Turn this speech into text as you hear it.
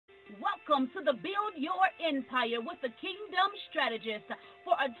Welcome to the Build Your Empire with the Kingdom Strategist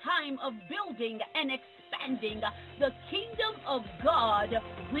for a time of building and expanding the kingdom of God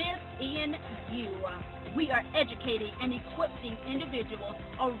within you. We are educating and equipping individuals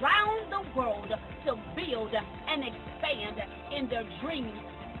around the world to build and expand in their dreams,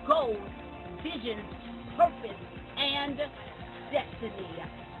 goals, visions, purpose, and destiny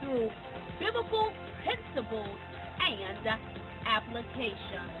through biblical principles and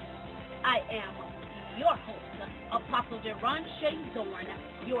application. I am your host, Apostle Deron Shea Zorn,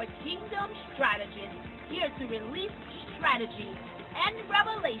 your kingdom strategist, here to release strategy and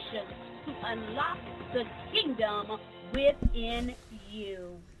revelation to unlock the kingdom within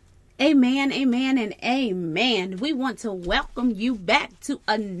you. Amen, amen, and amen. We want to welcome you back to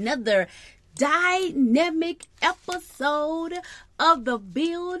another dynamic episode of the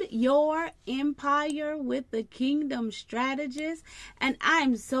Build Your Empire with the Kingdom Strategist. And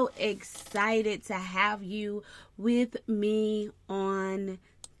I'm so excited to have you with me on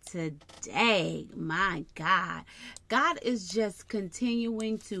today. My God. God is just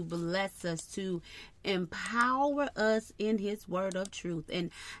continuing to bless us, to empower us in his word of truth.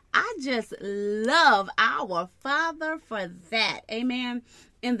 And I just love our Father for that. Amen.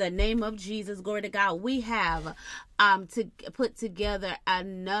 In the name of Jesus, glory to God, we have to put together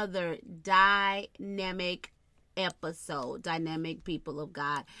another dynamic episode, dynamic people of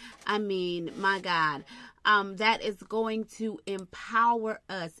God. I mean, my God, that is going to empower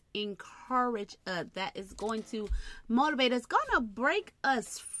us, encourage us, that is going to motivate us, going to break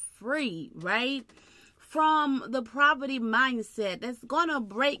us free, right? From the poverty mindset, that's going to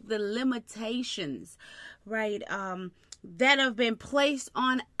break the limitations, right? That have been placed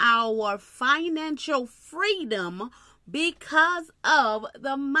on our financial freedom because of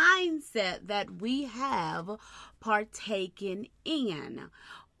the mindset that we have partaken in,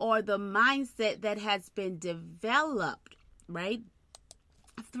 or the mindset that has been developed, right?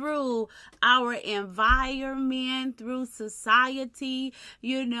 Through our environment, through society,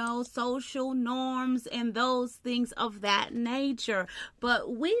 social norms and those things of that nature.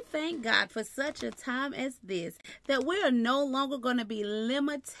 But we thank God for such a time as this, that we are no longer going to be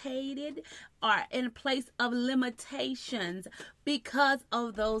limited or in a place of limitations because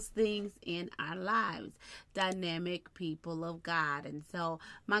of those things in our lives. Dynamic people of God. And so,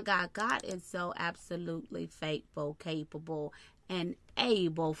 my God, God is so absolutely faithful, capable, and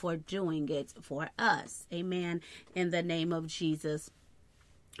able for doing it for us. Amen. In the name of Jesus,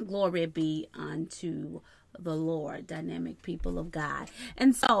 glory be unto the Lord. Dynamic people of God.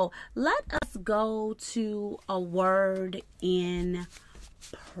 And so let us go to a word in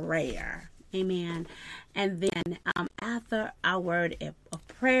prayer. Amen. And then after our word of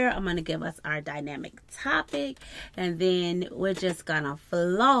prayer, I'm going to give us our dynamic topic. And then we're just going to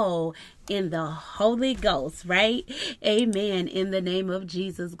flow in the Holy Ghost, right? Amen. In the name of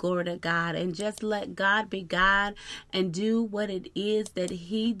Jesus, glory to God. And just let God be God and do what it is that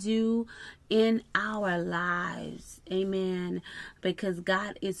he do in our lives. Amen. Because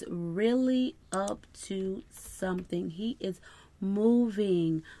God is really up to something. He is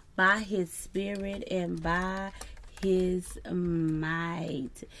moving by his spirit and by his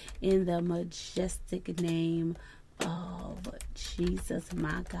might, in the majestic name of Jesus.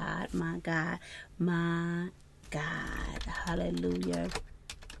 My God, my God, my God. Hallelujah.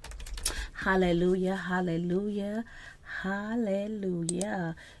 Hallelujah, hallelujah,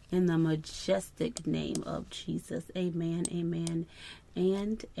 hallelujah. In the majestic name of Jesus. Amen, amen,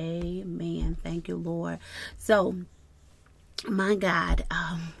 and amen. Thank you, Lord. So, my God,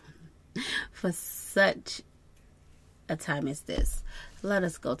 for such a time as this, let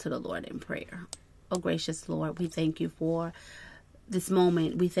us go to the Lord in prayer. Oh, gracious Lord, we thank you for this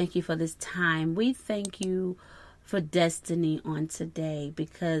moment. We thank you for this time. We thank you for destiny on today,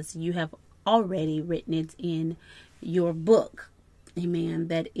 because you have already written it in your book. Amen.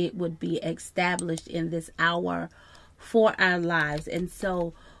 That it would be established in this hour for our lives. And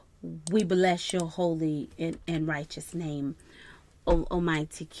so we bless your holy and righteous name,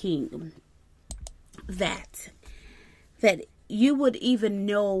 Almighty King, that you would even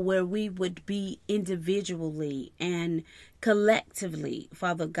know where we would be individually and collectively,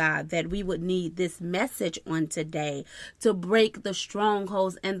 Father God, that we would need this message on today to break the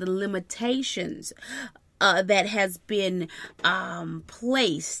strongholds and the limitations that has been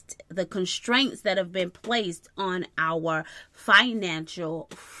placed, the constraints that have been placed on our financial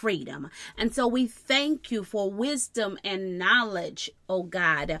freedom. And so we thank you for wisdom and knowledge, oh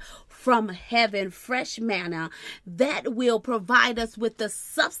God, from heaven, fresh manna that will provide us with the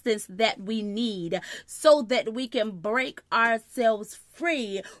substance that we need so that we can break ourselves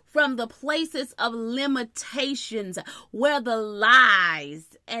free from the places of limitations where the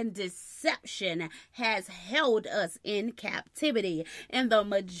lies and deception has held us in captivity. In the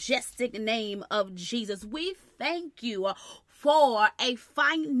majestic name of Jesus, we thank you for a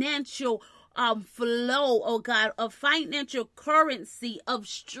financial flow, oh God, of financial currency, of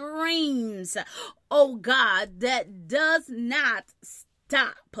streams, oh God, that does not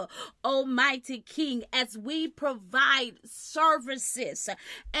stop, Almighty King, as we provide services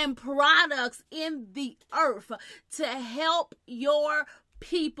and products in the earth to help your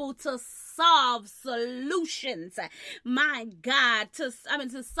people to solve solutions, my God, to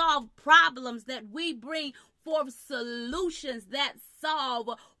solve problems, that we bring forth solutions that solve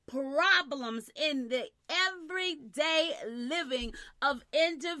problems in the everyday living of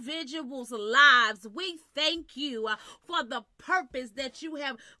individuals' lives. We thank you for the purpose that you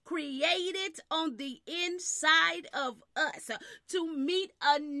have created on the inside of us to meet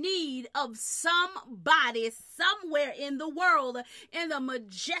a need of somebody somewhere in the world. In the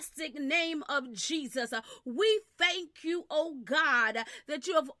majestic name of Jesus, we thank you, oh God, that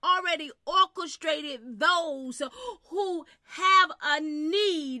you have already orchestrated those who have a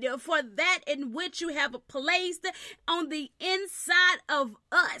need for that in which you have placed on the inside of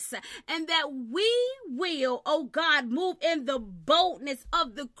us, and that we will, oh God, move in the boldness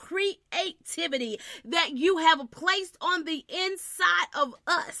of the creativity that you have placed on the inside of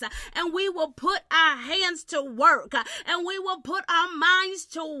us, and we will put our hands to work, and we will put our minds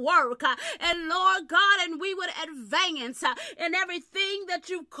to work, and Lord God, and we would advance in everything that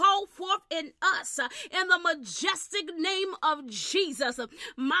you call forth in us, in the majestic name of Jesus.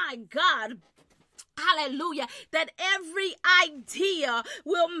 My God, hallelujah, that every idea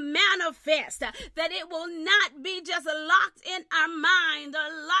will manifest, that it will not be just locked in our mind or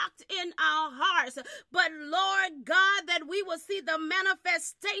locked in our hearts, but Lord God, that we will see the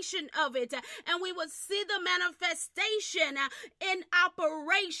manifestation of it, and we will see the manifestation in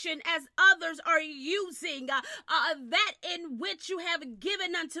operation as others are using that in which you have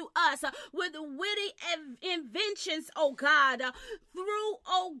given unto us with witty inventions, oh God, through,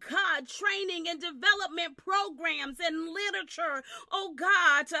 oh God, training and development programs and literature, oh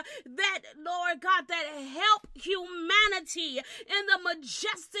God, that, Lord God, that help humanity in the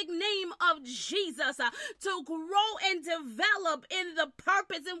majestic name of Jesus to grow and develop in the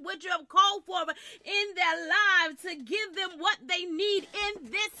purpose in which you have called for in their lives, to give them what they need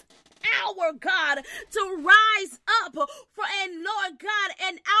in this hour, God, to rise up and Lord God,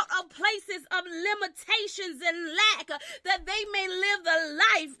 and out of places of limitations and lack, that they may live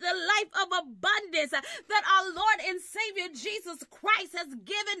the life of abundance that our Lord and Savior Jesus Christ has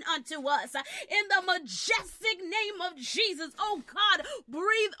given unto us. In the majestic name of Jesus, oh God,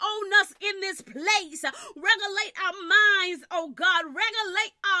 breathe on us in this place. Regulate our minds, oh God,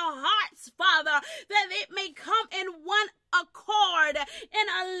 regulate our hearts, Father, that it may come in one accord, in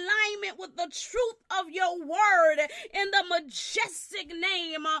alignment with the truth of your word, in the majestic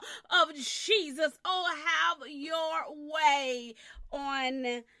name of Jesus. Oh, have your way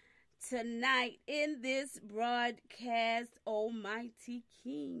on tonight in this broadcast, Almighty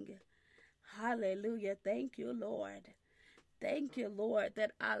King. Hallelujah. Thank you, Lord. Thank you, Lord,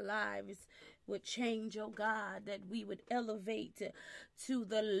 that our lives would change, oh God, that we would elevate to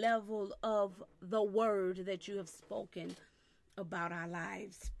the level of the word that you have spoken about our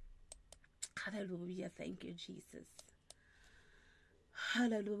lives. Hallelujah. Thank you, Jesus.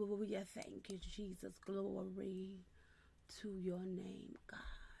 Hallelujah. Thank you, Jesus. Glory to your name, God.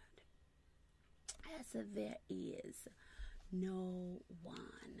 As there is no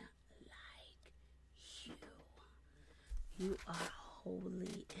one like you. You are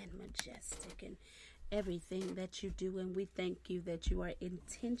holy and majestic in everything that you do, and we thank you that you are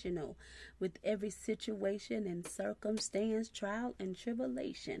intentional with every situation and circumstance, trial and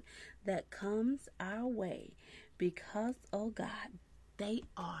tribulation that comes our way, because, oh God, they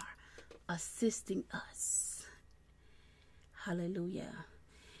are assisting us, hallelujah,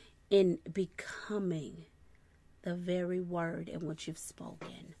 in becoming the very word in which you've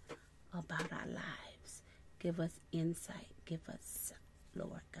spoken about our lives. Give us insight. Give us,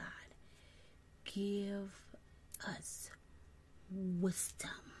 Lord God, give us wisdom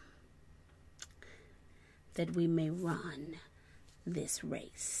that we may run this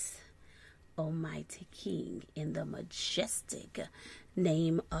race. Almighty King, in the majestic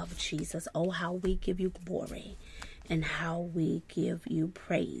name of Jesus. Oh, how we give you glory and how we give you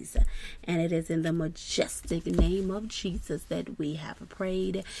praise. And it is in the majestic name of Jesus that we have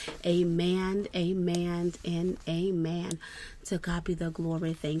prayed. Amen, amen, and amen. To God be the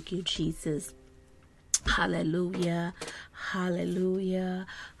glory. Thank you, Jesus. Hallelujah. Hallelujah.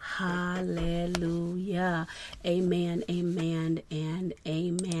 Hallelujah. Amen. Amen. And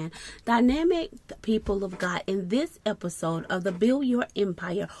amen. Dynamic people of God, in this episode of the Build Your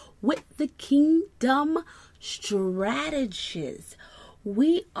Empire with the Kingdom Strategist,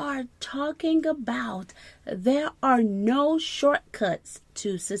 we are talking about there are no shortcuts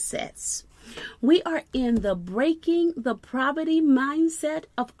to success. We are in the Breaking the Poverty Mindset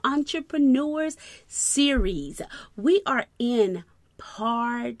of Entrepreneurs series. We are in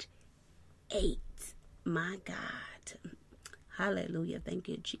part 8. My God. Hallelujah. Thank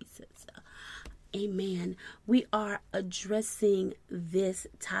you, Jesus. Amen. We are addressing this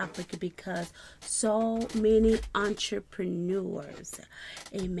topic because so many entrepreneurs,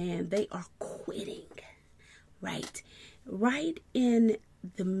 amen, they are quitting, right in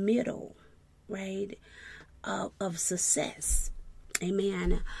the middle, right, of success,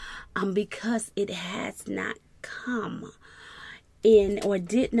 amen, because it has not come in, or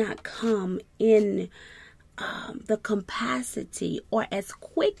did not come in the capacity or as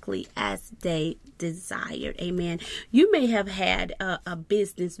quickly as they desired. Amen. You may have had a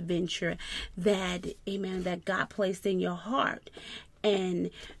business venture that, amen, that God placed in your heart, and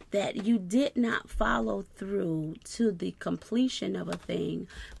that you did not follow through to the completion of a thing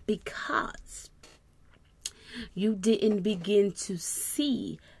because you didn't begin to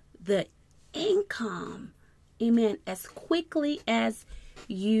see the income, amen, as quickly as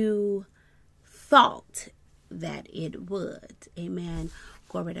you thought that it would. Amen.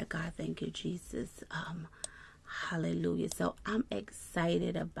 Glory to God. Thank you, Jesus. Hallelujah. So I'm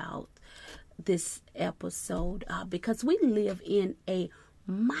excited about this episode because we live in a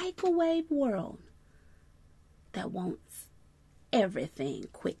microwave world that wants everything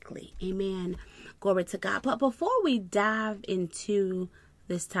quickly. Amen. Glory to God. But before we dive into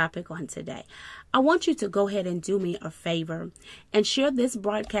this topic on today, I want you to go ahead and do me a favor and share this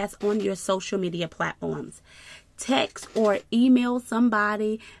broadcast on your social media platforms. Text or email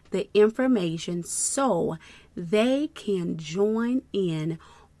somebody the information so they can join in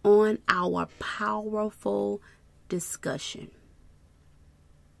on our powerful discussion.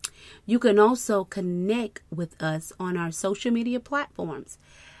 You can also connect with us on our social media platforms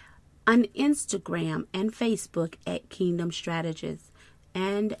on Instagram and Facebook at Kingdom Strategist,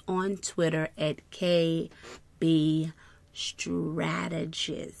 and on Twitter at KB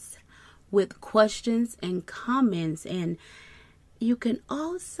Strategist, with questions and comments. And you can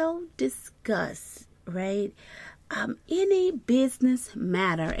also discuss, right, any business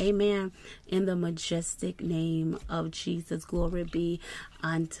matter, amen, in the majestic name of Jesus. Glory be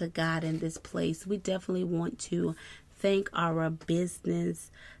unto God in this place. We definitely want to thank our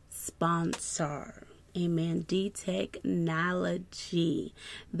business sponsor, amen, D-Technology.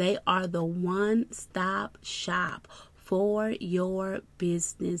 They are the one-stop shop for your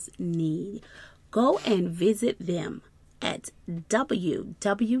business need. Go and visit them at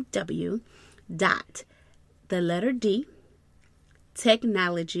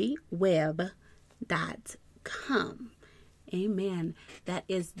www.technologyweb.com. Amen. That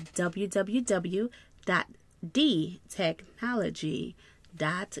is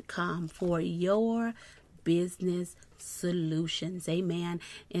www.dtechnology.com for your business solutions. Amen.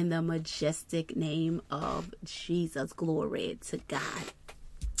 In the majestic name of Jesus. Glory to God.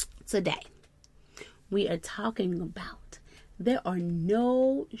 Today, we are talking about there are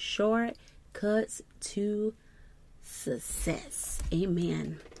no shortcuts to success.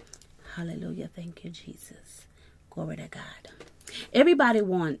 Amen. Hallelujah. Thank you, Jesus. Glory to God. Everybody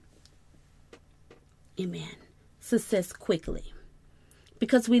wants, amen, success quickly,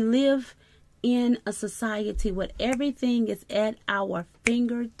 because we live in a society where everything is at our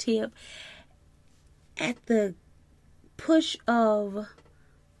fingertip, at the push of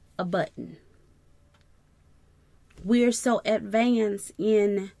a button. We're so advanced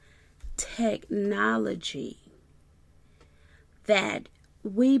in technology that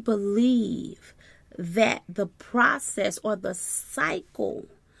we believe that the process or the cycle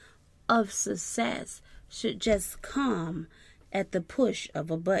of success should just come at the push of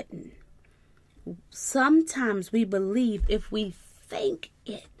a button. Sometimes we believe if we think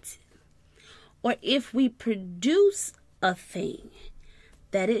it, or if we produce a thing,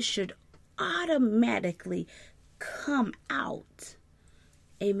 that it should automatically come out,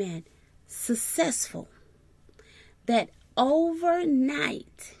 amen, successful. That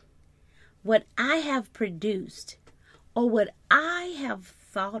overnight, what I have produced or what I have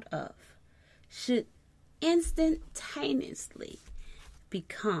thought of should instantaneously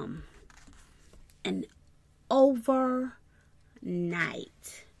become an overnight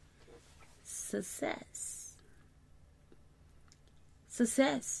success.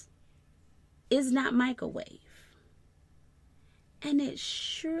 Success is not microwave. And it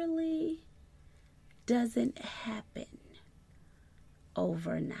surely doesn't happen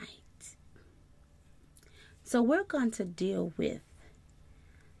overnight. So we're going to deal with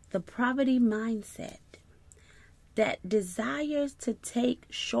the poverty mindset that desires to take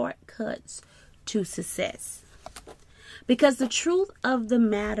shortcuts to success. Because the truth of the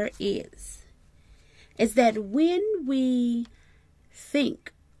matter is that when we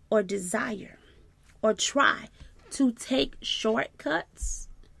think or desire or try to take shortcuts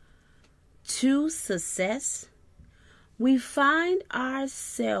to success, we find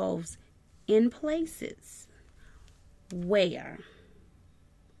ourselves in places where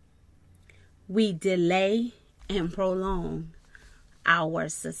we delay and prolong our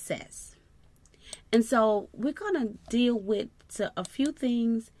success. And so we're going to deal with a few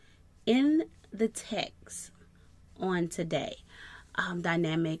things in the text on today,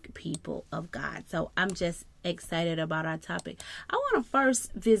 dynamic people of God. So I'm just excited about our topic. I want to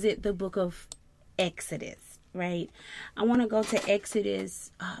first visit the book of Exodus, right? I want to go to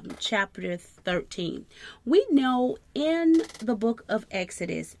Exodus chapter 13. We know in the book of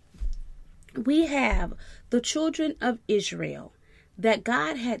Exodus, we have the children of Israel that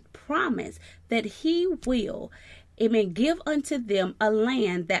God had promised that he will, give unto them a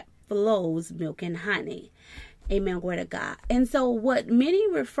land that flows milk and honey. Amen, glory to God. And so what many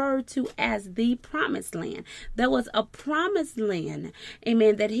refer to as the promised land, there was a promised land,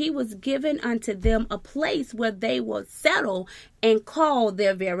 amen, that he was given unto them, a place where they will settle and call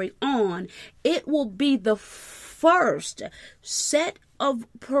their very own. It will be the first set of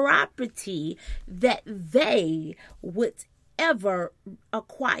property that they would ever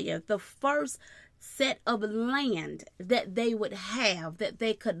acquire, the first set of land that they would have, that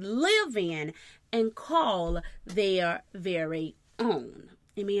they could live in and call their very own.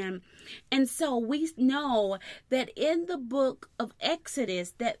 Amen. And so we know that in the book of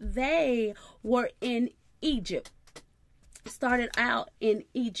Exodus that they were in Egypt, started out in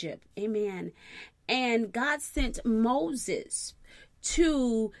Egypt. Amen. And God sent Moses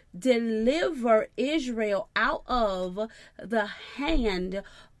to deliver Israel out of the hand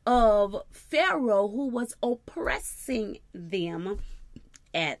of Pharaoh, who was oppressing them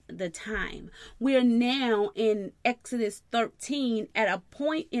at the time. We're now in Exodus 13 at a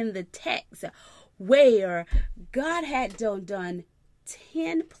point in the text where God had done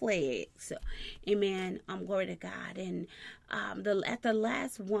 10 plagues. Amen. Glory to God. And at the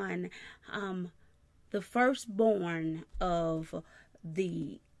last one, the firstborn of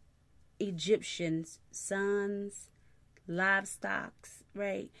the Egyptians' sons, livestock,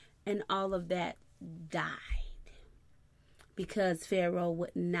 right, and all of that died because Pharaoh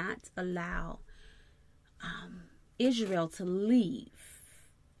would not allow Israel to leave,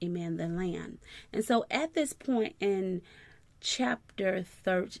 amen, the land. And so at this point in chapter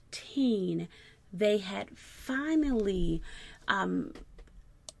 13, they had finally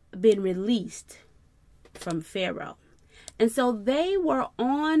been released from Pharaoh. And so they were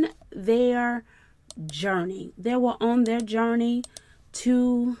on their journey. They were on their journey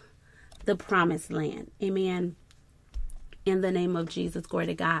to the promised land. Amen. In the name of Jesus, glory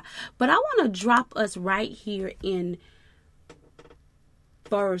to God. But I want to drop us right here in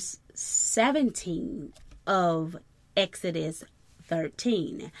verse 17 of Exodus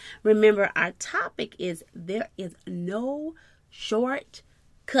 13. Remember, our topic is there is no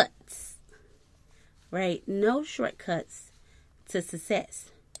shortcuts, right? No shortcuts to success.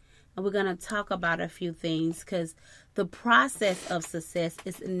 And we're going to talk about a few things because the process of success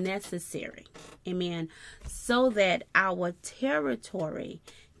is necessary, amen, so that our territory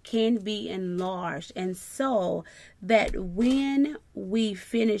can be enlarged, and so that when we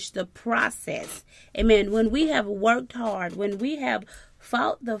finish the process, amen, when we have worked hard, when we have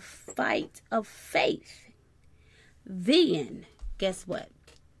fought the fight of faith, then guess what?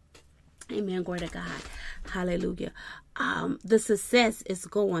 Amen, glory to God. Hallelujah. The success is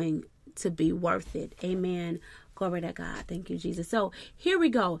going to be worth it. Amen. Glory to God. Thank you, Jesus. So here we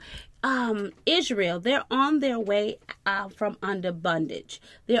go. Israel, they're on their way from under bondage.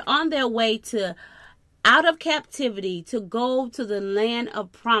 They're on their way to out of captivity to go to the land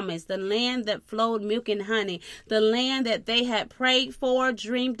of promise, the land that flowed milk and honey, the land that they had prayed for,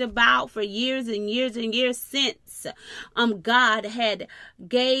 dreamed about for years and years and years since God had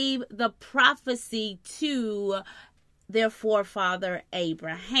gave the prophecy to their forefather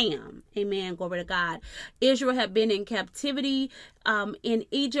Abraham. Amen. Glory to God. Israel had been in captivity in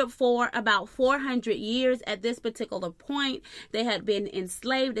Egypt for about 400 years at this particular point. They had been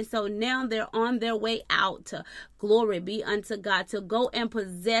enslaved, and so now they're on their way out. To glory be unto God, to go and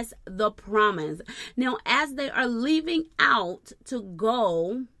possess the promise. Now, as they are leaving out to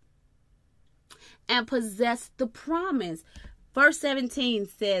go and possess the promise, verse 17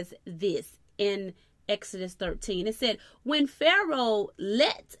 says this in Exodus 13. It said, when Pharaoh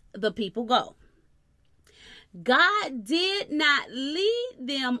let the people go, God did not lead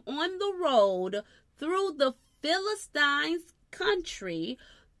them on the road through the Philistines' country,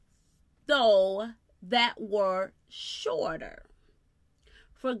 though that were shorter.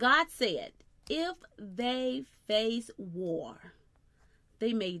 For God said, if they face war,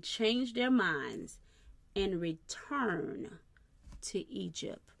 they may change their minds and return to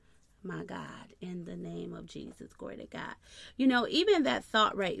Egypt. My God, in the name of Jesus, glory to God. You know, even that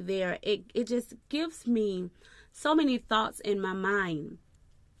thought right there, it just gives me so many thoughts in my mind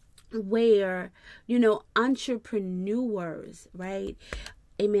where, you know, entrepreneurs, right?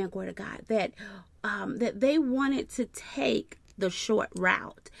 Amen, glory to God, that they wanted to take the short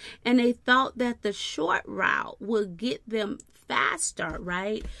route, and they thought that the short route would get them faster,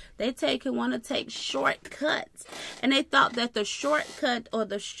 right? They want to take shortcuts, and they thought that the shortcut or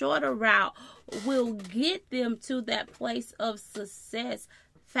the shorter route will get them to that place of success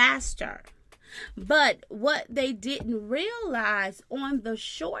faster. But what they didn't realize on the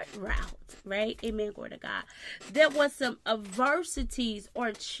short route, right? Amen, glory to God, there was some adversities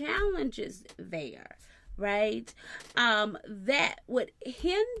or challenges there, right? That would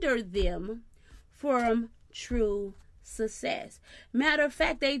hinder them from true success. Matter of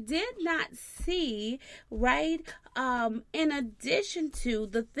fact, they did not see, right, in addition to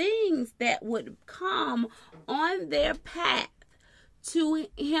the things that would come on their path to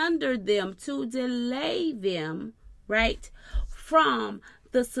hinder them, to delay them, right, from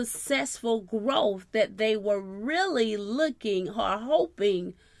the successful growth that they were really looking or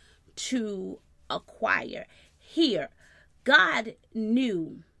hoping to acquire. Here, God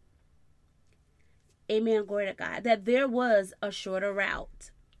knew, amen, glory to God, that there was a shorter route.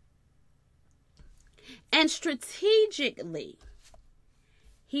 And strategically,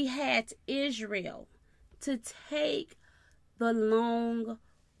 he had Israel to take the long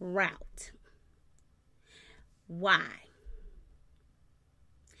route. Why?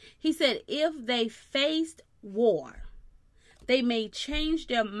 He said, if they faced war, they may change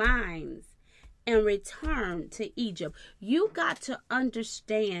their minds and return to Egypt. You got to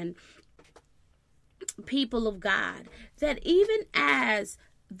understand, people of God, that even as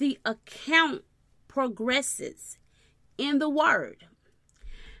the account progresses in the word,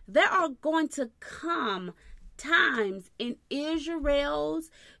 there are going to come times in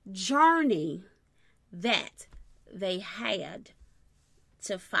Israel's journey that they had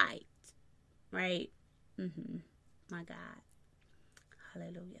to fight, right? My God.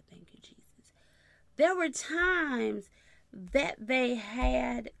 Hallelujah. Thank you, Jesus. There were times that they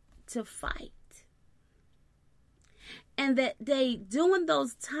had to fight. And that they, during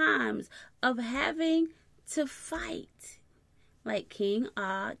those times of having to fight, like King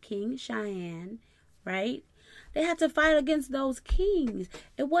Og, King Cheyenne, right? They had to fight against those kings.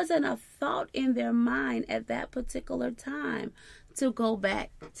 It wasn't a thought in their mind at that particular time to go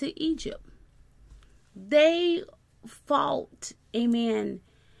back to Egypt. They fought, amen,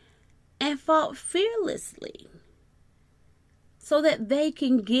 and fought fearlessly so that they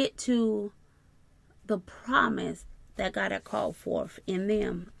can get to the promise that God had called forth in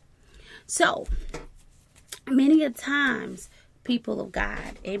them. So, many a times, people of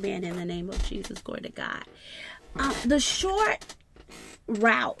God, amen, in the name of Jesus, glory to God, the short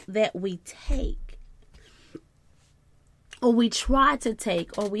route that we take, or we try to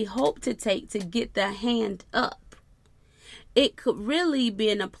take, or we hope to take to get the hand up, it could really be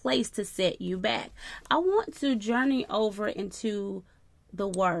in a place to set you back. I want to journey over into the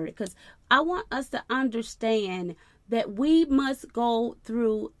word, because I want us to understand that we must go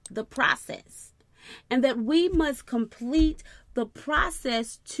through the process, and that we must complete the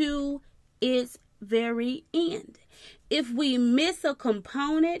process to its very end. If we miss a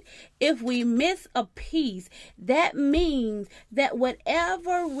component, if we miss a piece, that means that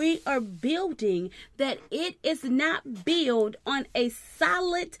whatever we are building, that it is not built on a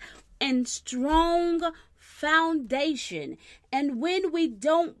solid and strong foundation. And when we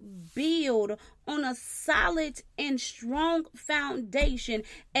don't build on a solid and strong foundation,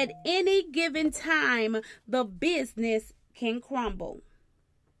 at any given time, the business can crumble.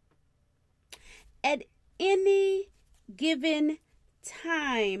 At any given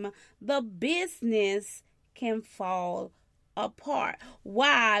time, the business can fall apart.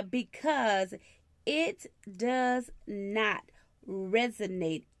 Why? Because it does not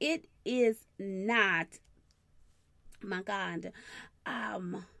resonate. It is not, my God,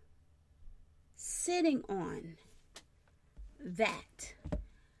 sitting on that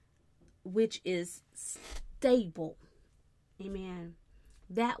which is stable. Amen.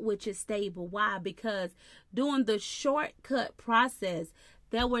 That which is stable. Why? Because during the shortcut process,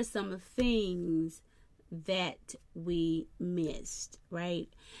 there were some things that we missed, right?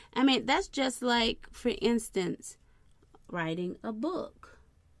 I mean, that's just like, for instance, writing a book.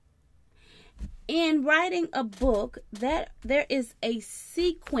 In writing a book, that there is a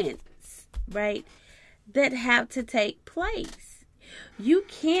sequence, right, that have to take place. You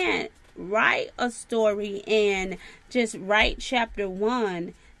can't write a story and just write chapter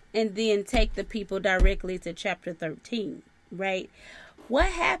 1 and then take the people directly to chapter 13, right? What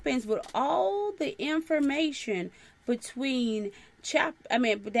happens with all the information between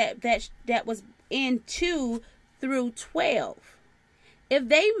that was in 2 through 12? If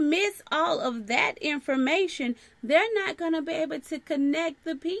they miss all of that information, they're not going to be able to connect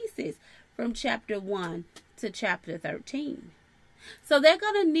the pieces from chapter 1 to chapter 13. So they're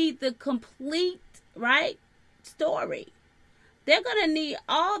going to need the complete, right, story. They're going to need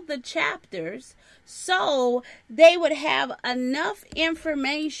all the chapters so they would have enough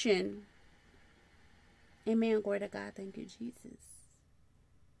information. Amen. Glory to God. Thank you, Jesus.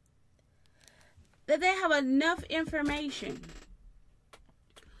 That they have enough information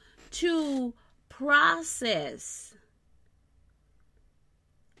to process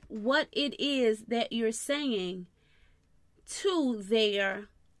what it is that you're saying to their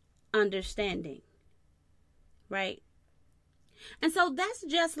understanding, right? And so that's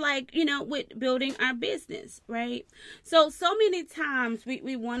just like, with building our business, right? So many times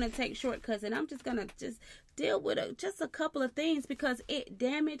we want to take shortcuts, and I'm just going to just deal with just a couple of things because it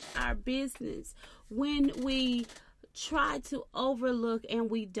damaged our business when we try to overlook and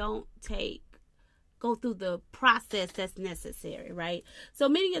we don't go through the process that's necessary, right? So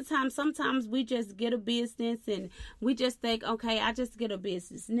many a times, sometimes we just get a business and we just think, okay, I just get a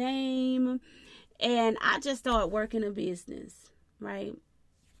business name and I just start working a business, right?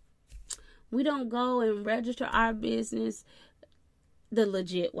 We don't go and register our business the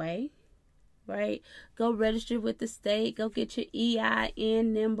legit way, right? Go register with the state, go get your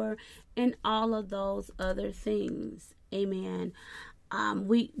EIN number and all of those other things. Amen.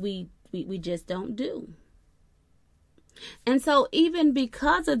 We just don't do. And so even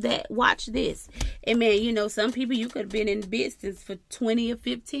because of that, watch this. Amen. Some people, you could have been in business for 20 or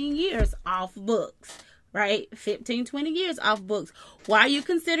 15 years off books, right? 15, 20 years off books. Why are you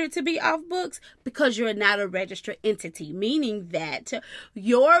considered to be off books? Because you're not a registered entity, meaning that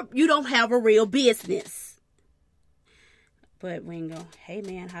you don't have a real business. But we can go, hey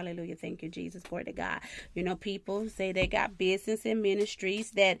man, hallelujah, thank you, Jesus, glory to God. People say they got business and ministries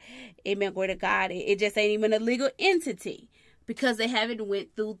that, amen, glory to God, it just ain't even a legal entity because they haven't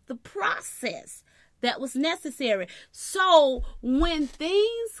went through the process that was necessary. So when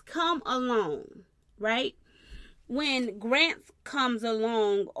things come along, right, when grants comes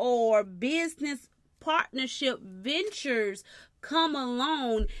along or business partnership ventures come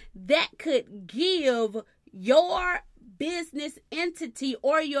along that could give your business entity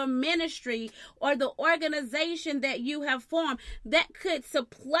or your ministry or the organization that you have formed that could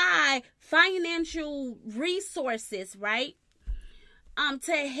supply financial resources, right?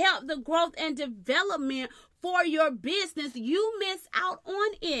 To help the growth and development for your business, you miss out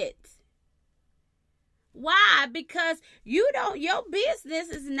on it. Why? Because your business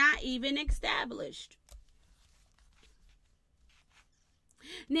is not even established.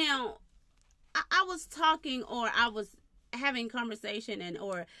 Now, I was talking, or I was having conversation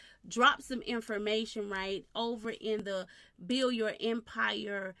or drop some information right over in the Build Your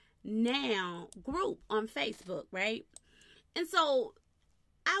Empire Now group on Facebook, right? And so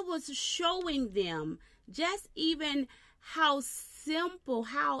I was showing them just even how simple,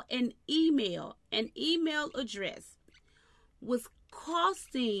 how an email address was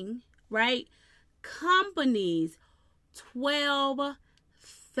costing, right, companies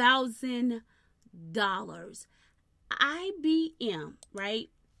 $12,000. IBM, right?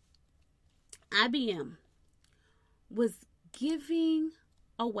 IBM was giving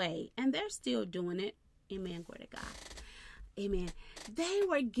away, and they're still doing it. Amen. Glory to God. Amen. They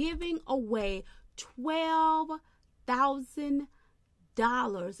were giving away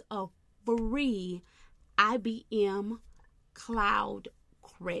 $12,000 of free IBM cloud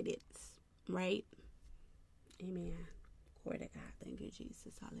credits, right? Amen. Glory to God. Thank you,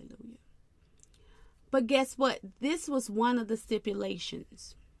 Jesus. Hallelujah. But guess what? This was one of the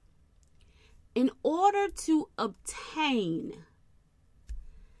stipulations. In order to obtain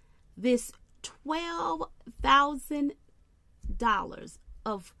this $12,000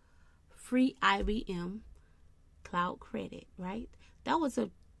 of free IBM cloud credit, right? That was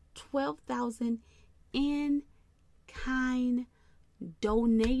a $12,000 in-kind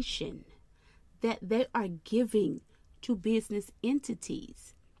donation that they are giving to business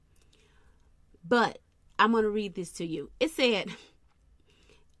entities. But I'm going to read this to you. It said,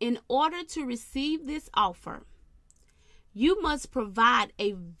 in order to receive this offer, you must provide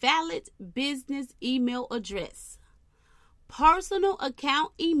a valid business email address. Personal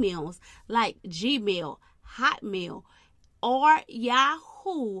account emails like Gmail, Hotmail, or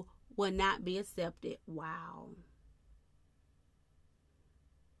Yahoo will not be accepted. Wow.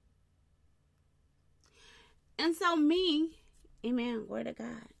 And so amen, glory to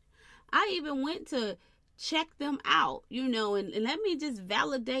God, I even went to check them out, and let me just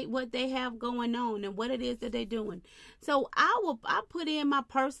validate what they have going on and what it is that they're doing. So I put in my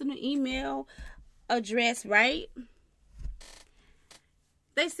personal email address, right?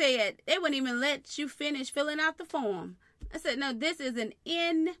 They said they wouldn't even let you finish filling out the form. I said, no, this is an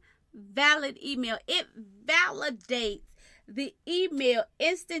invalid email. It validates the email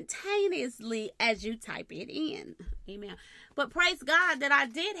instantaneously as you type it in. Amen. But praise God that I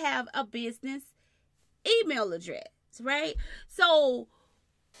did have a business email address, right? So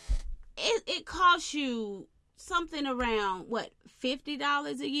it costs you something around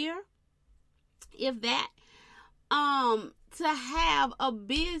 $50 a year, if that, to have a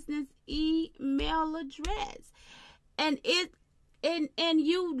business email address. And you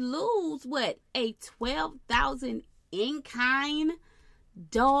lose a $12,000 in-kind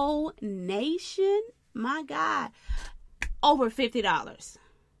donation. My God, over $50.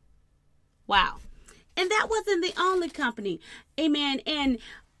 Wow. And that wasn't the only company. Amen. And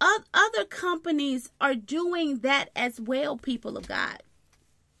other companies are doing that as well, people of God.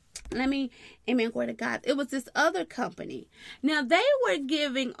 Amen, glory to God. It was this other company. Now, they were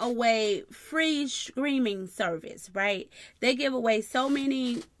giving away free streaming service, right? They give away so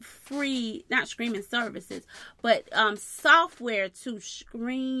many free, not streaming services, but software to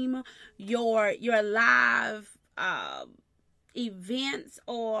stream your live events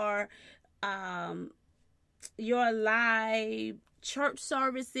or your live church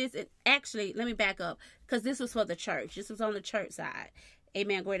services. And actually, let me back up, because this was for the church. This was on the church side.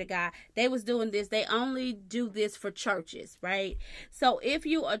 Amen. Glory to God. They was doing this. They only do this for churches, right? So if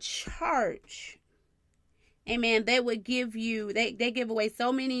you a church, amen, they would give you, they give away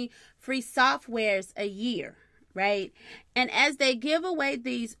so many free softwares a year, right? And as they give away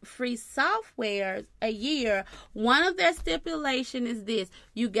these free softwares a year, one of their stipulation is this: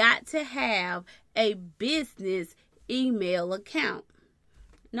 you got to have a business email account.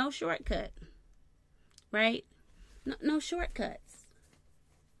 No shortcut, right? No shortcuts.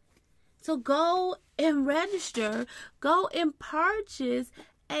 So go and register, go and purchase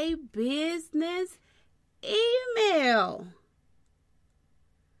a business email.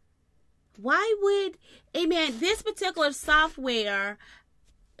 Why would, amen, this particular software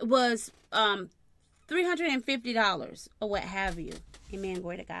was $350 or what have you. Amen,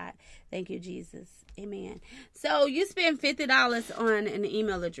 glory to God. Thank you, Jesus. Amen. So you spend $50 on an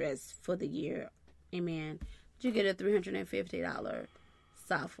email address for the year. Amen. You get a $350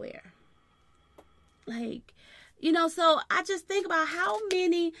 software. So I just think about how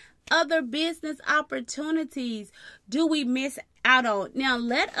many other business opportunities do we miss out on. Now,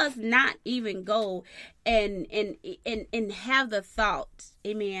 let us not even go and have the thought,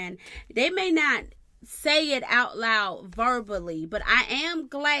 amen. They may not say it out loud verbally, but I am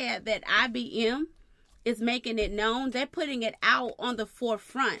glad that IBM is making it known. They're putting it out on the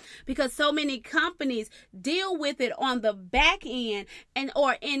forefront, because so many companies deal with it on the back end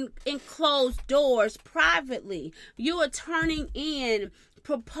or in closed doors privately. You are turning in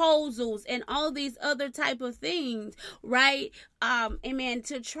proposals and all these other type of things, right? Amen.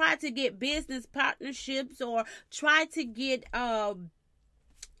 To try to get business partnerships or try to get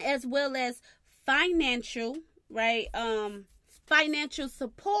as well as financial, right? Financial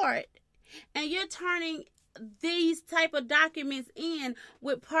support. And you're turning these type of documents in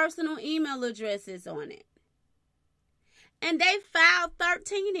with personal email addresses on it. And they filed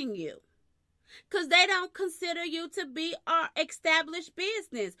 13 in you, because they don't consider you to be our established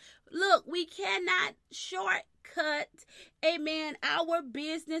business. Look, we cannot shortcut, amen, our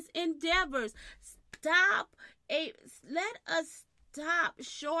business endeavors. Let us stop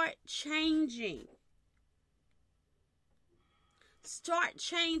shortchanging start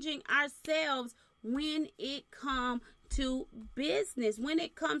changing ourselves when it comes to business, when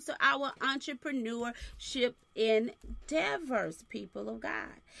it comes to our entrepreneurship endeavors, people of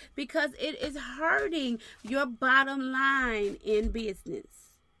God, because it is hurting your bottom line in business.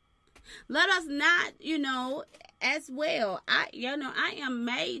 Let us not, as well. I am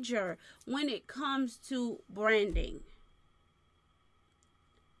major when it comes to branding.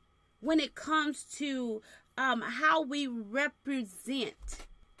 When it comes to how we represent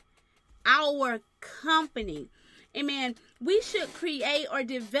our company. Amen. We should create or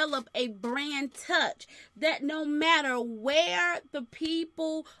develop a brand touch that no matter where the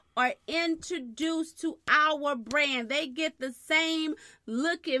people are introduced to our brand, they get the same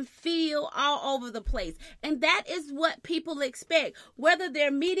look and feel all over the place. And that is what people expect, whether they're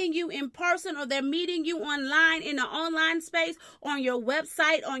meeting you in person or they're meeting you online in the online space, on your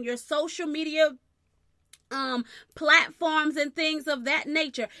website, on your social media platforms and things of that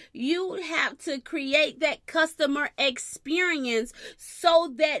nature. You have to create that customer experience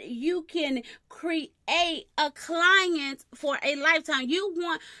so that you can create a client for a lifetime. You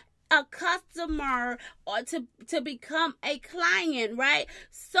want a customer or to become a client, right?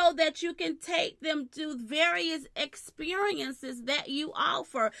 So that you can take them to various experiences that you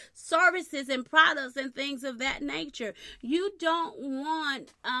offer, services and products and things of that nature. You don't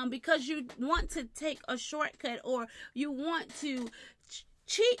want, because you want to take a shortcut or you want to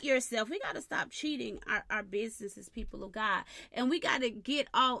cheat yourself. We got to stop cheating our businesses, people of God. And we got to get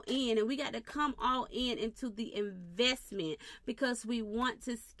all in, and we got to come all in into the investment because we want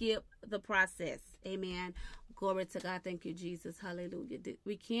to skip the process. Amen. Glory to God. Thank you, Jesus. Hallelujah.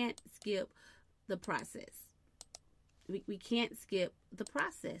 We can't skip the process. We can't skip the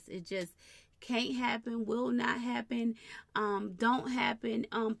process. It just can't happen, will not happen, don't happen,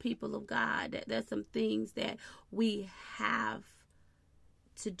 people of God. There's some things that we have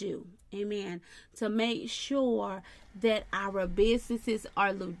to do, amen, to make sure that our businesses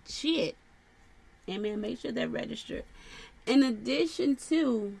are legit, amen, make sure they're registered. In addition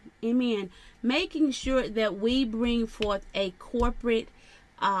to, amen, making sure that we bring forth a corporate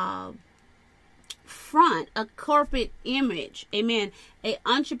front, a corporate image, amen, a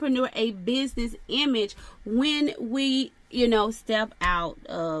entrepreneur, a business image when we, step out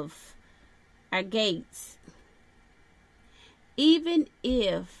of our gates. Even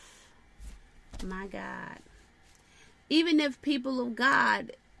if, my God, even if people of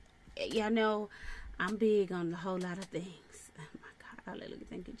God, I'm big on a whole lot of things. Oh my God, hallelujah,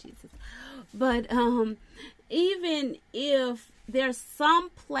 thank you, Jesus. But even if there's some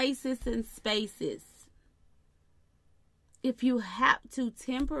places and spaces, if you have to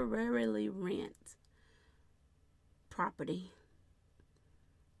temporarily rent property,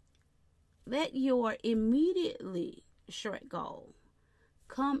 let your immediately short goal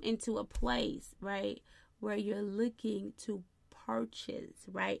come into a place, right, where you're looking to purchase,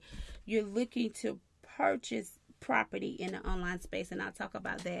 right? You're looking to purchase property in the online space, and I'll talk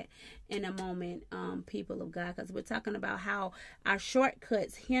about that in a moment, people of God, because we're talking about how our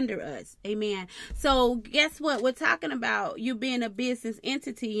shortcuts hinder us, amen. So guess what? We're talking about you being a business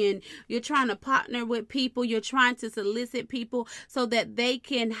entity, and you're trying to partner with people, you're trying to solicit people so that they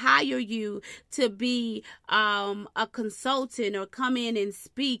can hire you to be a consultant or come in and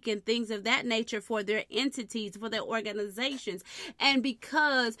speak and things of that nature for their entities, for their organizations. And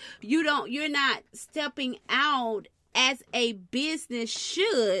because you're not stepping out as a business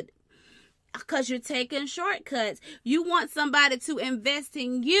should, because you're taking shortcuts. You want somebody to invest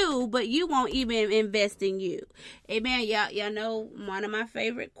in you, but you won't even invest in you. Amen. Y'all know one of my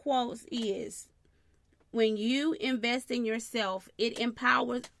favorite quotes is, when you invest in yourself, it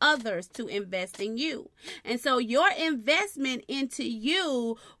empowers others to invest in you. And so your investment into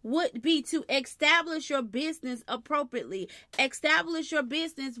you would be to establish your business appropriately. Establish your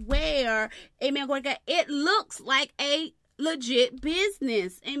business where, amen, it looks like a legit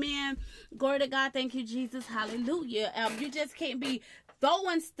business. Amen. Glory to God. Thank you, Jesus. Hallelujah. You just can't be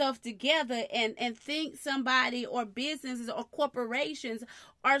throwing stuff together and think somebody or businesses or corporations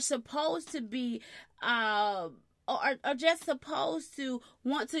are supposed to be or just supposed to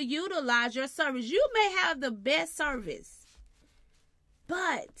want to utilize your service. You may have the best service,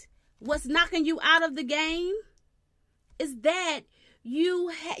 but what's knocking you out of the game is that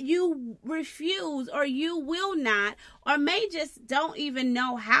you refuse, or you will not, or may just don't even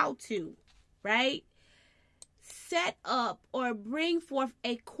know how to, right? Set up or bring forth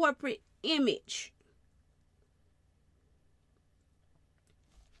a corporate image.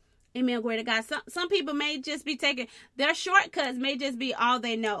 Amen. Glory to God. Some people may just be taking their shortcuts, may just be all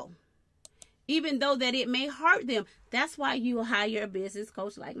they know. even though that it may hurt them. That's why you hire a business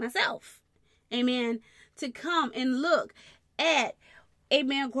coach like myself. Amen. To come and look at,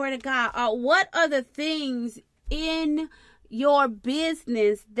 amen, glory to God, what are the things in your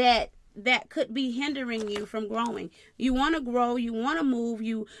business that could be hindering you from growing. You want to grow, you want to move,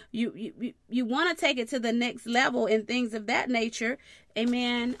 you want to take it to the next level and things of that nature.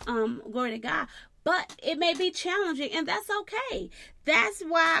 Amen. Glory to God. But it may be challenging, and that's okay. That's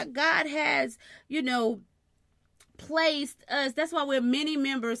why God has, placed us. That's why we're many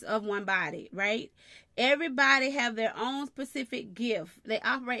members of one body, right? Everybody have their own specific gift. They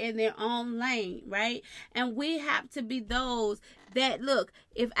operate in their own lane, right? And we have to be those that, look,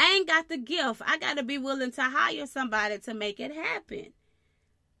 if I ain't got the gift, I got to be willing to hire somebody to make it happen.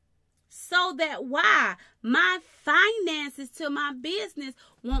 So that why? My finances to my business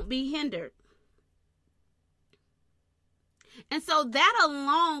won't be hindered. And so that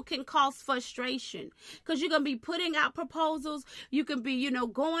alone can cause frustration, because you're going to be putting out proposals. You can be,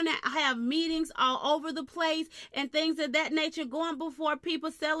 going to have meetings all over the place and things of that nature, going before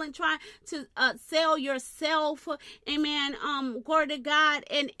people, trying to sell yourself. Amen. Glory to God.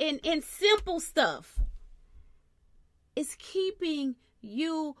 And simple stuff. It's keeping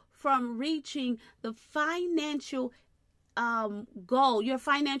you from reaching the financial goal, your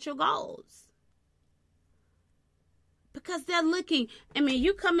financial goals. Because they're looking,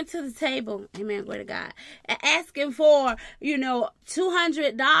 you coming to the table, amen, glory to God, and asking for,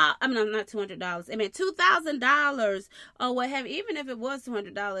 $200, not $200, $2,000 or what have you, even if it was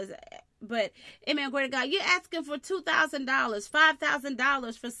 $200, but, amen, glory to God, you're asking for $2,000,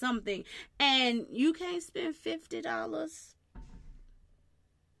 $5,000 for something, and you can't spend $50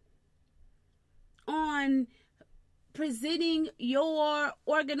 on presenting your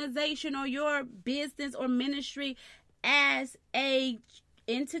organization or your business or ministry as a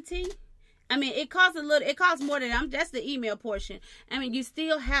entity. It costs more than that's the email portion. You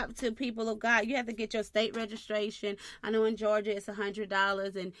still have to, people of God, you have to get your state registration. I know in Georgia it's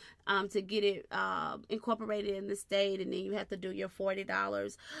 $100 and to get it incorporated in the state, and then you have to do your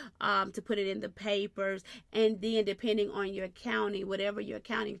 $40 to put it in the papers, and then depending on your county, whatever your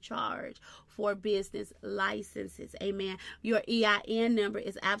county charge for business licenses, amen. Your EIN number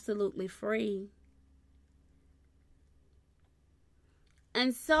is absolutely free.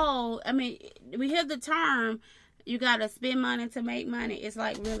 And so, we hear the term, you got to spend money to make money. It's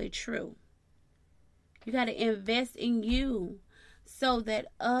like really true. You got to invest in you so that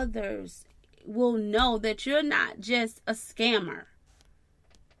others will know that you're not just a scammer,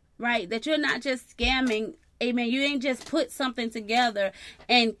 right? That you're not just scamming. Amen. You ain't just put something together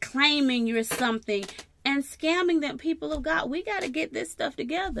and claiming you're something and scamming them. People of God, we got to get this stuff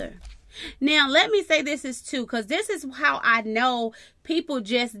together. Now, let me say this is too, because this is how I know people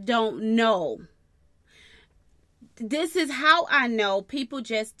just don't know. This is how I know people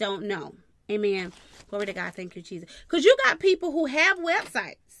just don't know. Amen. Glory to God. Thank you, Jesus. Because you got people who have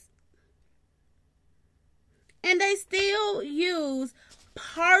websites and they still use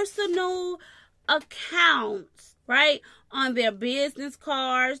personal accounts, right, on their business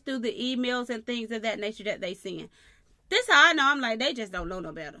cards, through the emails and things of that nature that they send. This is how I know. I'm like, they just don't know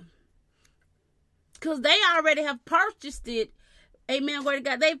no better. Because they already have purchased it. Amen. Glory to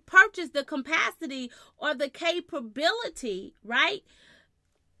God. They've purchased the capacity or the capability, right,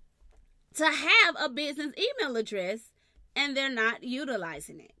 to have a business email address, and they're not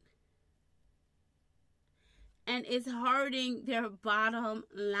utilizing it. And it's hurting their bottom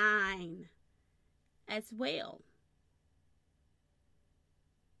line as well.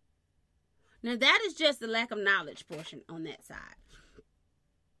 Now, that is just the lack of knowledge portion on that side.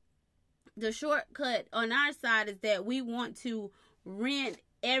 The shortcut on our side is that we want to rent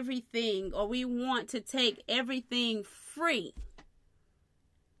everything, or we want to take everything free.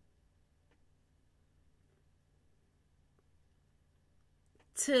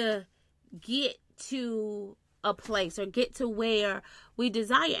 To get to a place or get to where we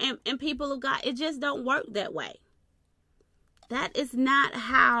desire. And people of God, it just don't work that way. That is not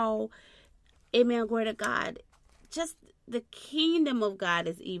how, amen, glory to God, just the kingdom of God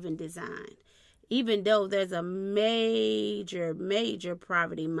is even designed. Even though there's a major, major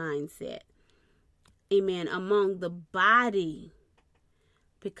poverty mindset, amen, among the body,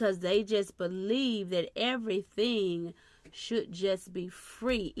 because they just believe that everything should just be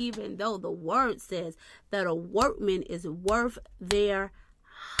free, even though the word says that a workman is worth their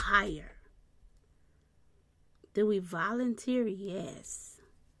hire. Do we volunteer? Yes.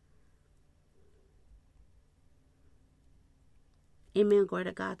 Amen. Glory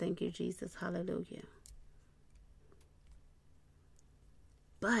to God. Thank you, Jesus. Hallelujah.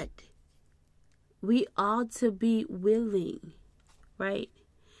 But we ought to be willing, right?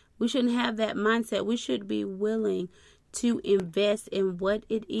 We shouldn't have that mindset. We should be willing to invest in what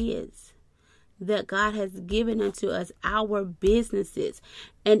it is that God has given unto us, our businesses.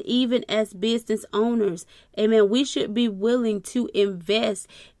 And even as business owners, amen, we should be willing to invest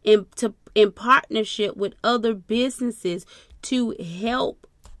in partnership with other businesses to help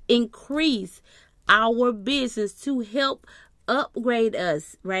increase our business, to help upgrade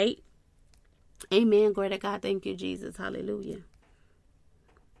us, right? Amen. Glory to God. Thank you, Jesus. Hallelujah.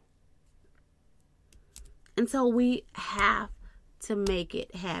 And so we have to make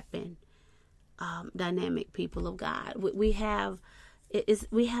it happen. Dynamic people of God. We have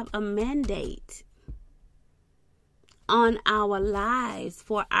a mandate on our lives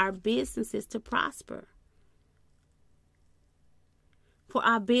for our businesses to prosper. For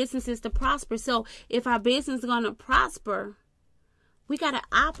our businesses to prosper. So if our business is going to prosper, we got to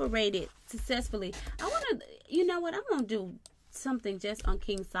operate it successfully. You know what? I'm going to do something just on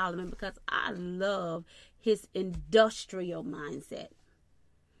King Solomon because I love his industrial mindset.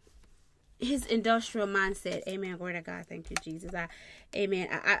 His industrial mindset. Amen. Glory to God. Thank you, Jesus. Amen.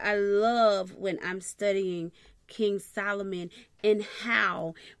 I love when I'm studying King Solomon and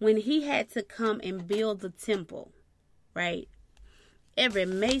how when he had to come and build the temple, right? Every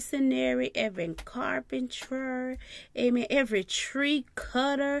masonry, every carpenter, amen, every tree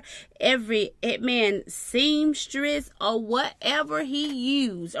cutter, every, amen, seamstress or whatever he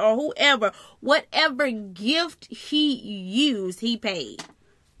used or whoever, whatever gift he used, he paid.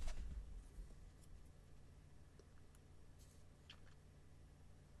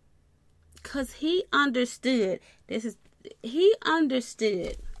 Because he understood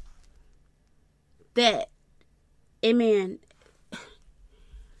that, amen,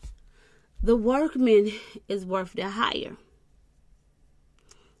 the workman is worth the hire.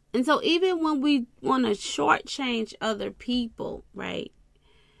 And so even when we want to shortchange other people, right,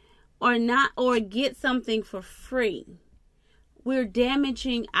 or get something for free, we're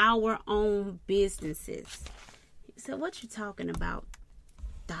damaging our own businesses. So what you talking about,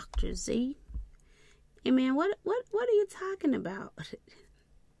 Dr. Z? Amen. What are you talking about?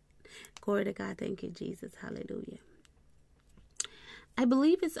 Glory to God. Thank you, Jesus. Hallelujah. I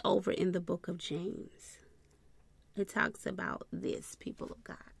believe it's over in the book of James. It talks about this, people of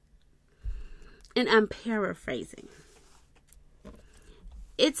God. And I'm paraphrasing.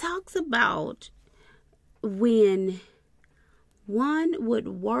 It talks about when one would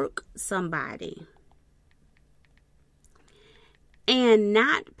work somebody and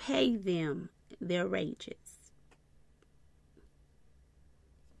not pay them their wages.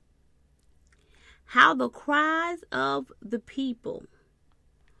 How the cries of the people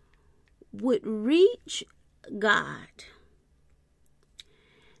would reach God,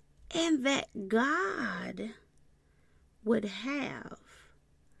 and that God would have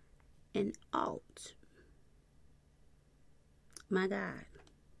an ought. My God.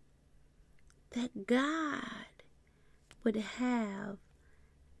 That God would have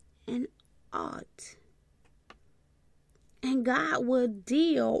an ought. And God would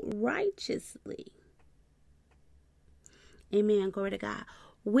deal righteously. Amen. Glory to God.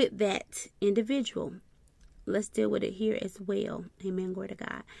 With that individual. Let's deal with it here as well. Amen. Glory to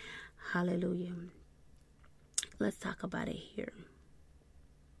God. Hallelujah. Let's talk about it here.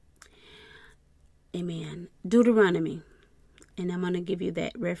 Amen. Deuteronomy. And I'm going to give you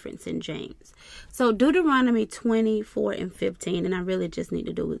that reference in James. So Deuteronomy 24:15. And I really just need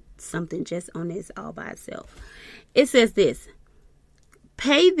to do something just on this all by itself. It says this.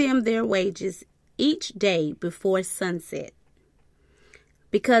 Pay them their wages each day before sunset,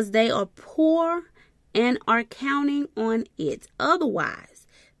 because they are poor and are counting on it. Otherwise,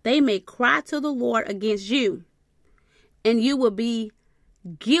 they may cry to the Lord against you, and you will be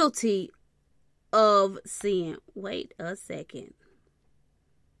guilty of sin. Wait a second.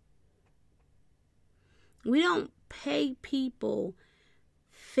 We don't pay people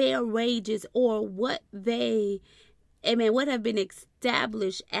fair wages or what what have been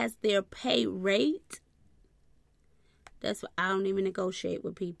established as their pay rate. That's why I don't even negotiate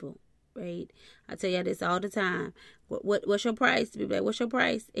with people, right? I tell you this all the time. What's your price? People like, what's your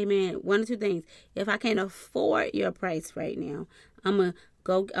price? Amen. One or two things. If I can't afford your price right now, I'm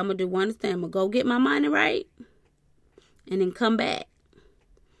gonna do one thing. I'm gonna go get my money right, and then come back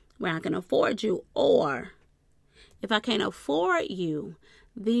where I can afford you. Or if I can't afford you,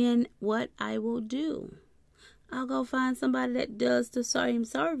 then what I will do, I'll go find somebody that does the same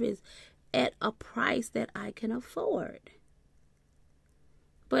service at a price that I can afford.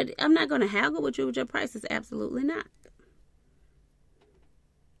 But I'm not going to haggle with you with your prices. Absolutely not.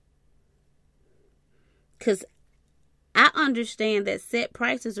 Because I understand that set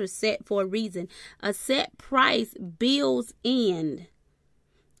prices are set for a reason. A set price builds in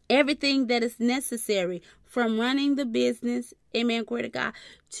everything that is necessary from running the business, amen, glory to God,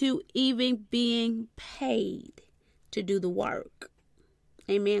 to even being paid to do the work.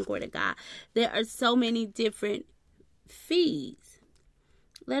 Amen, glory to God. There are so many different fees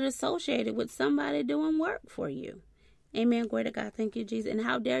that are associated with somebody doing work for you. Amen, glory to God. Thank you, Jesus. And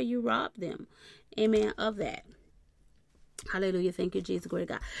how dare you rob them, amen, of that. Hallelujah. Thank you, Jesus. Glory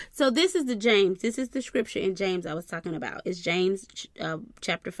to God. So this is the scripture in James I was talking about. It's James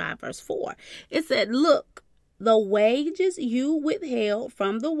chapter 5, verse 4. It said, look, the wages you withheld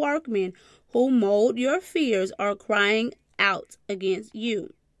from the workmen who mowed your fields are crying out against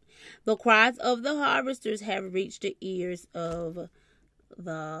you. The cries of the harvesters have reached the ears of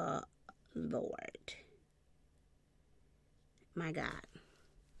the Lord. My God.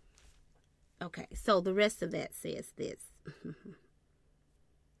 Okay, so the rest of that says this. If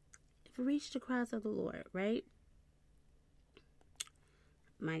it reached the cries of the Lord, right?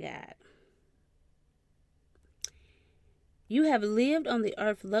 My God. You have lived on the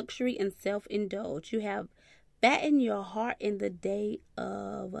earth luxury and self-indulge. You have fattened your heart in the day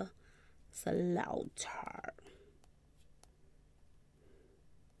of slaughter.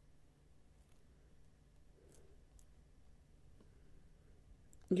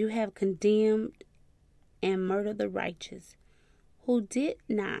 You have condemned and murdered the righteous who did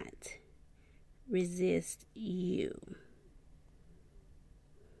not resist you.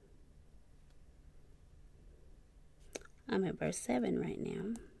 I'm at verse 7 right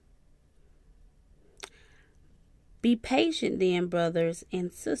now. Be patient then, brothers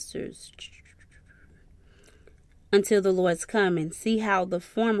and sisters, until the Lord's coming. See how the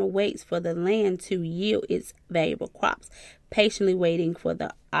farmer waits for the land to yield its valuable crops, patiently waiting for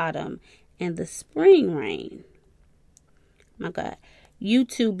the autumn and the spring rain. My God, you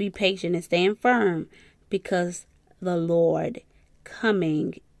too be patient and stand firm, because the Lord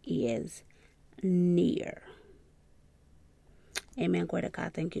coming is near. Amen. Glory to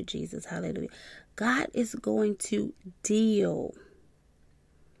God. Thank you, Jesus. Hallelujah. God is going to deal.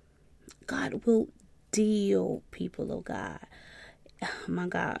 God will deal, people of God. Oh my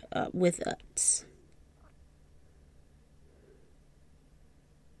God, with us.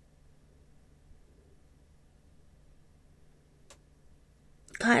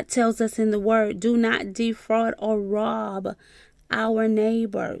 God tells us in the word, do not defraud or rob our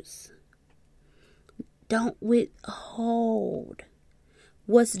neighbors. Don't withhold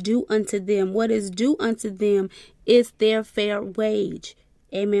what's due unto them. What is due unto them is their fair wage.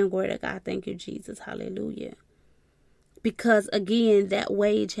 Amen. Glory to God. Thank you, Jesus. Hallelujah. Because again, that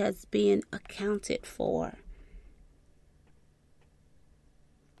wage has been accounted for.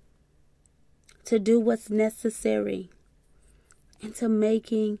 To do what's necessary into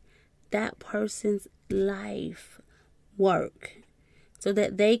making that person's life work, so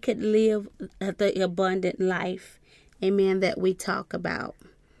that they could live the abundant life, amen, that we talk about.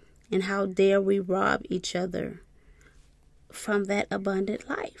 And how dare we rob each other from that abundant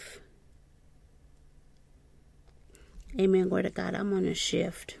life. Amen, glory to God. I'm on a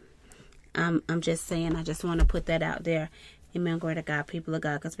shift. I'm just saying, I just want to put that out there. Amen, glory to God, people of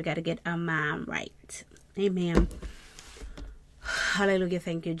God, because we got to get our mind right. Amen. Hallelujah.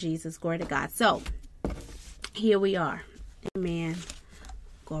 Thank you, Jesus. Glory to God. So, here we are. Amen.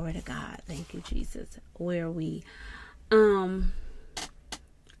 Glory to God. Thank you, Jesus. Where are we?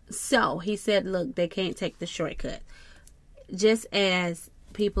 So, he said, look, they can't take the shortcut. Just as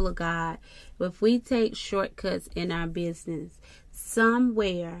people of God, if we take shortcuts in our business,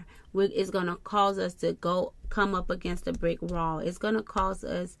 somewhere it's going to cause us to come up against a brick wall. It's going to cause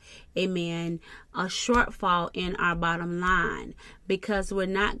us, amen, a shortfall in our bottom line, because we're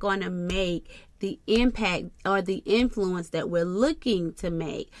not going to make the impact or the influence that we're looking to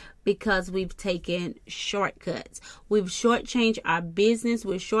make, because we've taken shortcuts. We've shortchanged our business.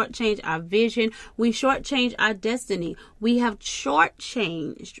 We've shortchanged our vision. We shortchanged our destiny. We have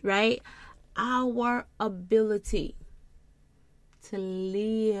shortchanged, right, our ability to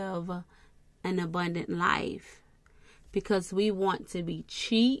live an abundant life, because we want to be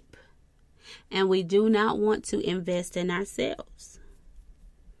cheap and we do not want to invest in ourselves.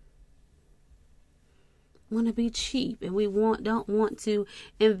 Want to be cheap and we don't want to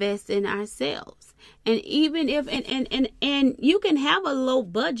invest in ourselves. And even if and you can have a low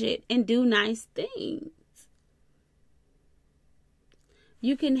budget and do nice things.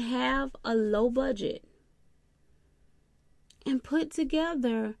 You can have a low budget and put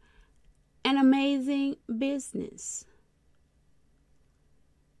together an amazing business.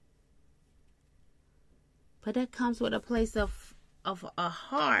 But that comes with a place of a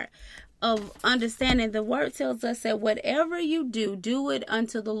heart of understanding. The word tells us that whatever you do, do it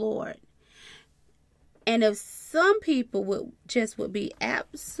unto the Lord. And if some people would be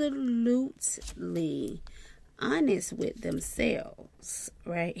absolutely honest with themselves,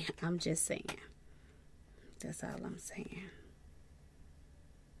 right? I'm just saying. That's all I'm saying.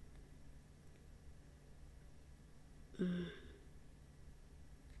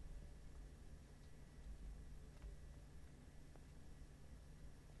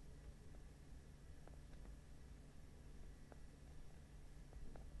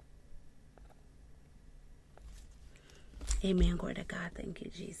 Amen. Glory to God. Thank you,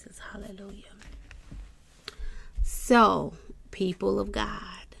 Jesus. Hallelujah. So, people of God,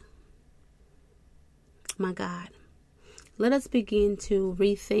 my God, let us begin to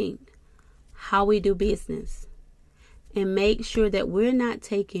rethink how we do business and make sure that we're not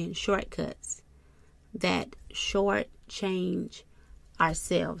taking shortcuts that shortchange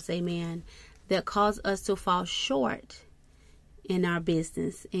ourselves. Amen. That cause us to fall short in our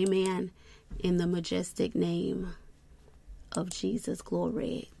business. Amen. In the majestic name of Jesus.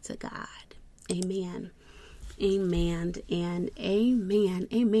 Glory to God. Amen. Amen and amen.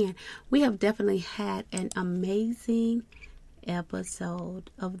 Amen. We have definitely had an amazing episode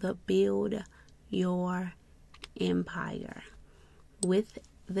of the Build Your Empire with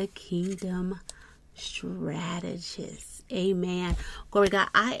the Kingdom Strategist. Amen. Glory to God.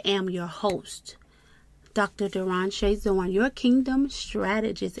 I am your host, Dr. Deron Zorn, your Kingdom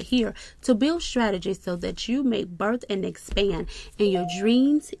Strategist, here to build strategies so that you may birth and expand in your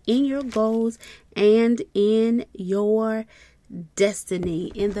dreams, in your goals, and in your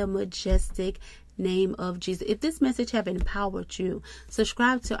destiny, in the majestic name of Jesus. If this message have empowered you,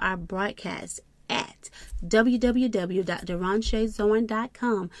 subscribe to our broadcast at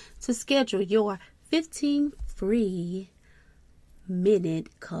www.deronshazorn.com to schedule your 15 free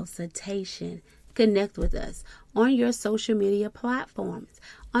minute consultation. Connect with us on your social media platforms,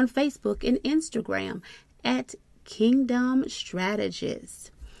 on Facebook and Instagram at Kingdom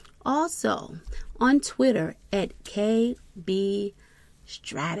Strategist. Also on Twitter at KB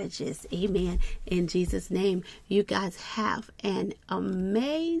Strategist. Amen. In Jesus' name, you guys have an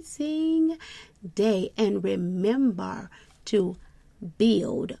amazing day. And remember to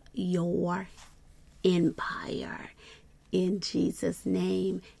build your empire. In Jesus'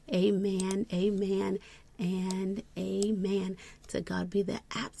 name, amen, amen, and amen. To God be the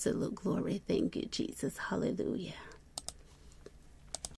absolute glory. Thank you, Jesus. Hallelujah.